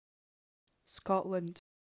Scotland.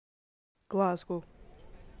 Glasgow.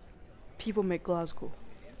 People make Glasgow.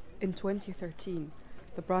 In 2013,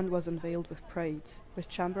 the brand was unveiled with pride, with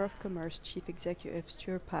Chamber of Commerce Chief Executive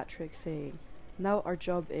Stuart Patrick saying, "Now our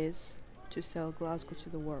job is to sell Glasgow to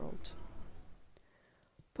the world."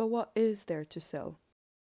 But what is there to sell?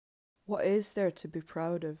 What is there to be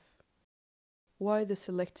proud of? Why the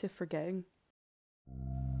selective forgetting?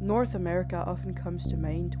 North America often comes to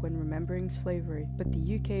mind when remembering slavery, but the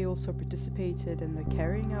UK also participated in the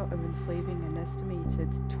carrying out of enslaving an estimated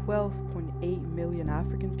 12.8 million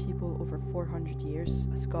African people over 400 years.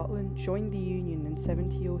 Scotland joined the Union in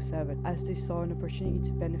 1707 as they saw an opportunity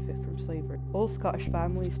to benefit from slavery. All Scottish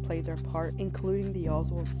families played their part, including the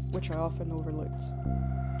Oswalds, which are often overlooked.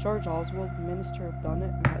 George Oswald, Minister of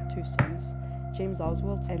Dunnet, had two sons, James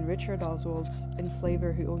Oswald and Richard Oswald,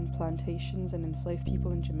 enslaver who owned plantations and enslaved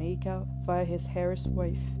people in Jamaica via his heiress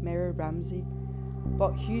wife, Mary Ramsay,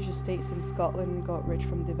 bought huge estates in Scotland and got rich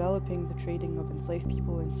from developing the trading of enslaved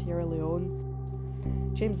people in Sierra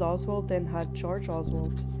Leone. James Oswald then had George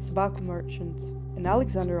Oswald, tobacco merchant, and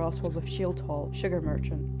Alexander Oswald of Shield Hall, sugar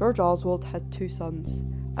merchant. George Oswald had two sons,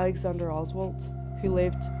 Alexander Oswald, who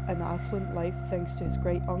lived an affluent life thanks to his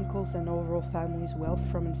great-uncles and overall family's wealth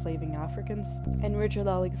from enslaving Africans, and Richard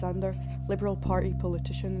Alexander, Liberal Party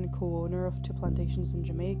politician and co-owner of two plantations in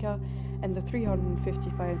Jamaica, and the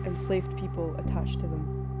 355 enslaved people attached to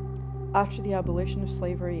them. After the abolition of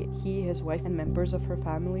slavery, he, his wife, and members of her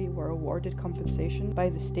family were awarded compensation by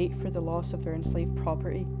the state for the loss of their enslaved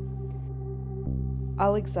property.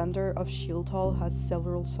 Alexander of Shield Hall has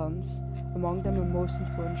several sons, among them a most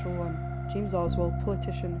influential one, James Oswald,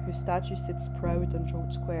 politician whose statue sits proud on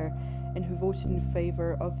George Square and who voted in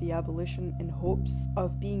favour of the abolition in hopes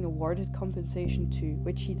of being awarded compensation too,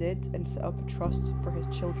 which he did and set up a trust for his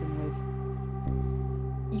children with.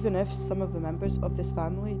 Even if some of the members of this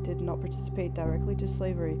family did not participate directly to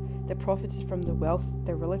slavery, they profited from the wealth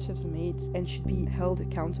their relatives made and should be held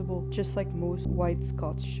accountable, just like most white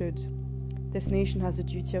Scots should. This nation has a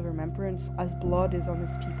duty of remembrance, as blood is on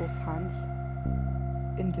its people's hands.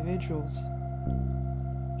 Individuals,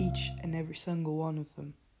 each and every single one of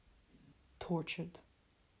them, tortured,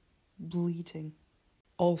 bleeding,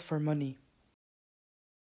 all for money.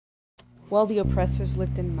 While the oppressors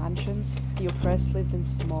lived in mansions, the oppressed lived in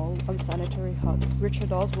small, unsanitary huts.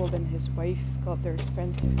 Richard Oswald and his wife got their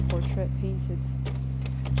expensive portrait painted.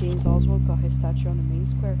 James Oswald got his statue on the main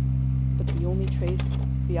square, but the only trace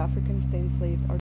of the Africans they enslaved are